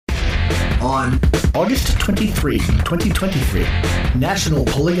On August 23, 2023, National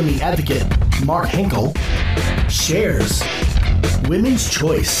Polygamy Advocate Mark Henkel shares Women's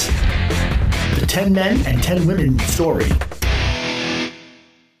Choice, the 10 men and 10 women story.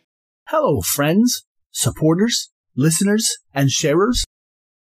 Hello, friends, supporters, listeners, and sharers.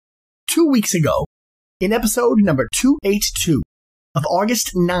 2 weeks ago, in episode number 282 of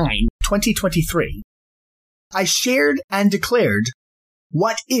August 9, 2023, I shared and declared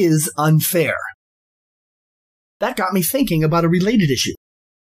what is unfair. That got me thinking about a related issue.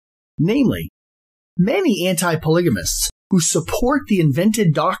 Namely, many anti-polygamists who support the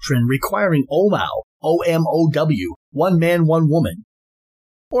invented doctrine requiring OMOW, O-M-O-W, one man, one woman,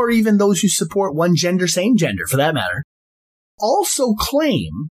 or even those who support one gender, same gender for that matter, also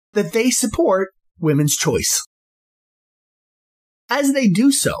claim that they support women's choice. As they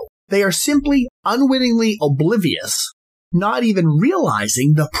do so, they are simply unwittingly oblivious, not even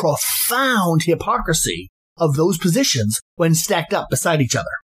realizing the profound hypocrisy of those positions when stacked up beside each other.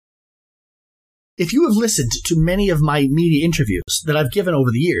 If you have listened to many of my media interviews that I've given over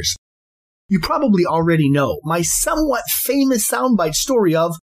the years, you probably already know my somewhat famous soundbite story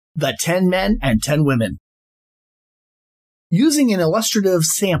of the 10 men and 10 women. Using an illustrative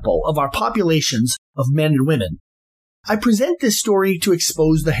sample of our populations of men and women, I present this story to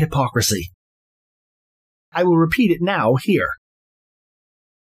expose the hypocrisy. I will repeat it now here.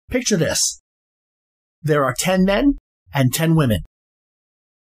 Picture this. There are 10 men and 10 women.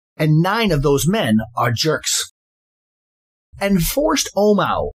 And 9 of those men are jerks. Enforced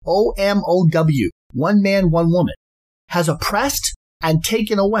OMOW, O-M-O-W, one man, one woman, has oppressed and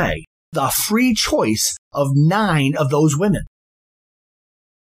taken away the free choice of 9 of those women.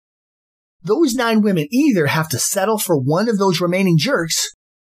 Those 9 women either have to settle for one of those remaining jerks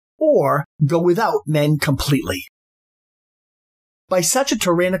or go without men completely. By such a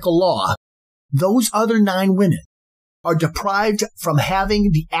tyrannical law, those other 9 women are deprived from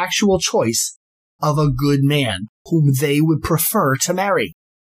having the actual choice of a good man whom they would prefer to marry.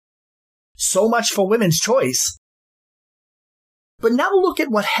 So much for women's choice. But now look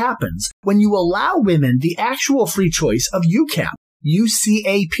at what happens when you allow women the actual free choice of UCAP,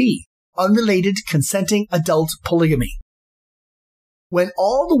 UCAP, unrelated consenting adult polygamy. When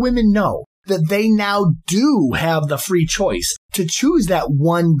all the women know that they now do have the free choice to choose that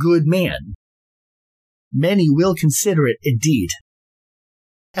one good man, many will consider it indeed.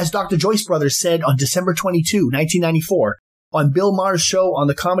 As Dr. Joyce Brothers said on December 22, 1994, on Bill Maher's show on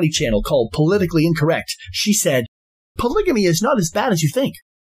the Comedy Channel called Politically Incorrect, she said, "Polygamy is not as bad as you think.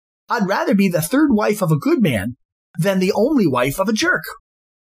 I'd rather be the third wife of a good man than the only wife of a jerk."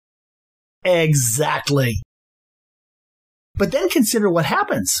 Exactly. But then consider what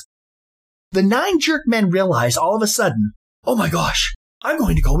happens. The 9 jerk men realize all of a sudden, oh my gosh, I'm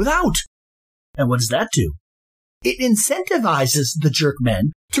going to go without. And what does that do? It incentivizes the jerk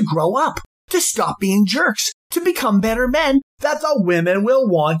men to grow up, to stop being jerks, to become better men that the women will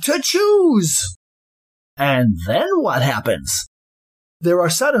want to choose. And then what happens? There are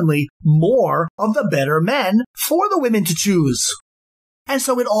suddenly more of the better men for the women to choose. And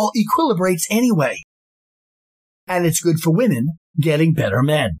so it all equilibrates anyway. And it's good for women getting better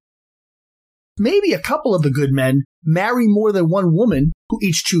men. Maybe a couple of the good men marry more than one woman who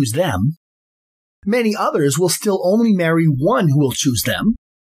each choose them. Many others will still only marry one who will choose them,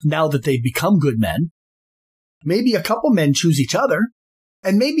 now that they've become good men. Maybe a couple men choose each other,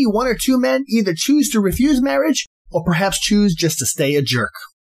 and maybe 1 or 2 men either choose to refuse marriage or perhaps choose just to stay a jerk.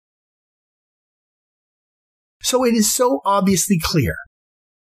 So it is so obviously clear.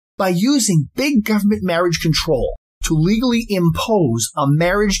 By using big government marriage control to legally impose a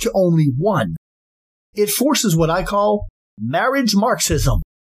marriage to only one, it forces what I call marriage Marxism.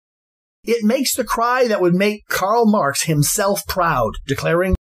 It makes the cry that would make Karl Marx himself proud,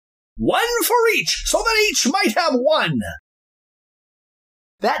 declaring, "One for each, so that each might have one."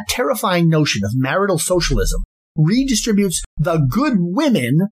 That terrifying notion of marital socialism redistributes the good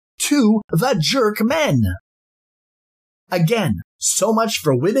women to the jerk men. Again, so much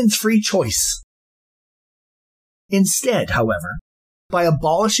for women's free choice. Instead, however, by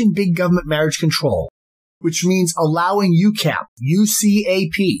abolishing big government marriage control, which means allowing UCAP,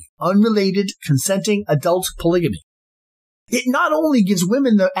 UCAP, unrelated consenting adult polygamy, it not only gives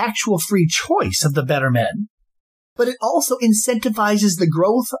women the actual free choice of the better men, but it also incentivizes the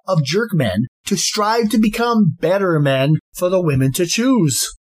growth of jerk men to strive to become better men for the women to choose.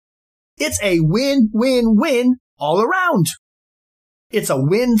 It's a win-win-win all around. It's a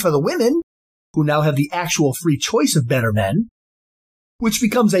win for the women, who now have the actual free choice of better men, which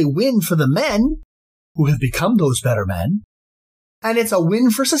becomes a win for the men, who have become those better men, and it's a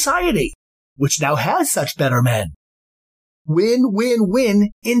win for society, which now has such better men. Win, win, win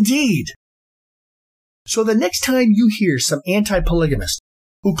indeed. So the next time you hear some anti-polygamist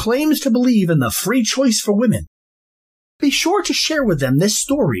who claims to believe in the free choice for women, be sure to share with them this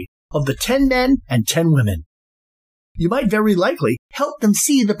story of the 10 men and 10 women. You might very likely help them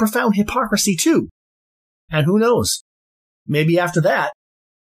see the profound hypocrisy too. And who knows, maybe after that,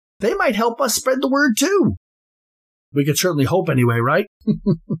 they might help us spread the word too. We could certainly hope anyway, right?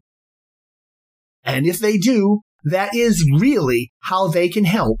 And if they do, that is really how they can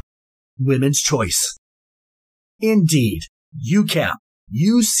help women's choice. Indeed, UCAP,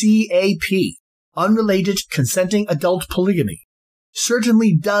 UCAP, unrelated consenting adult polygamy,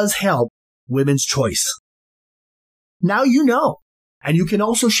 certainly does help women's choice. Now you know, and you can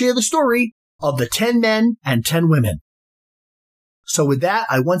also share the story of the 10 men and 10 women. So with that,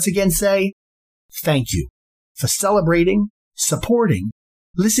 I once again say, thank you for celebrating, supporting,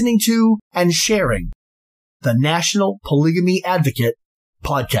 listening to, and sharing the National Polygamy Advocate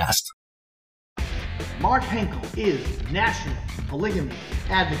podcast. Mark Henkel is National Polygamy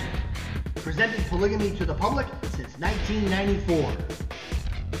Advocate, presented polygamy to the public since 1994.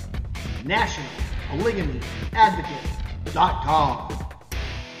 NationalPolygamyAdvocate.com